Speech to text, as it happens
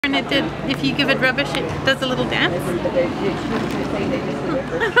when it did, if you give it rubbish, it does a little dance?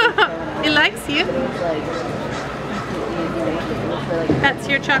 It likes you. That's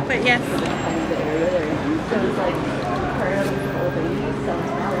your chocolate, yes.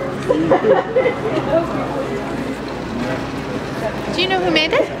 Do you know who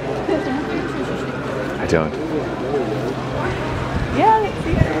made it? I don't. Yeah, let's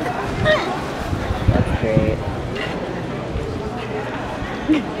see. That's great.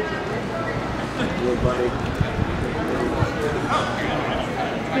 I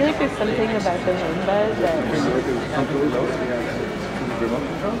feel like there's something about the Roomba that...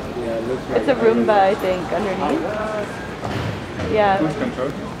 It's a Roomba, I think, underneath. Yeah.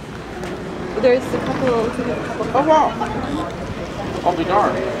 There's a couple... Oh wow! I'll be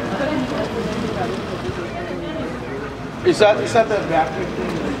darned. Is that the vacuum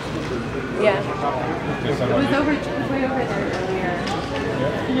thing? Yeah. It was way over there earlier.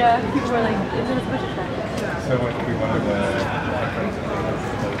 Yeah, people were like, it's in a special packet. So what do we want to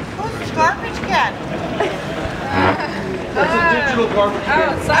Garbage can. It's a digital garbage can.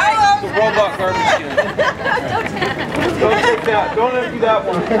 Oh, sorry. It's a robot garbage can. Don't take that. Don't empty that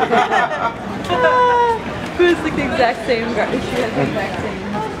one. It was like the exact same garbage. She has the exact same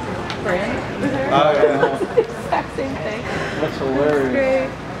brand with her. Oh yeah. The exact same thing. That's hilarious. That's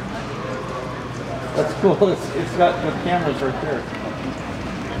great. That's cool. It's got the cameras right there.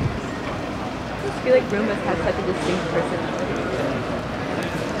 I feel like Roombas have such a distinct personality.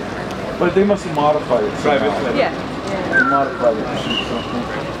 But they must have modified it somehow. Yeah. They modified it to shoot something.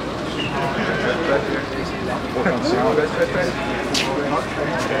 Work on sound.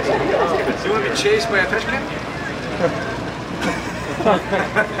 You want to be chased by a trash can?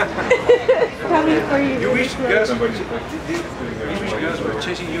 Coming for you. You wish girls were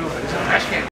chasing you with a trash can.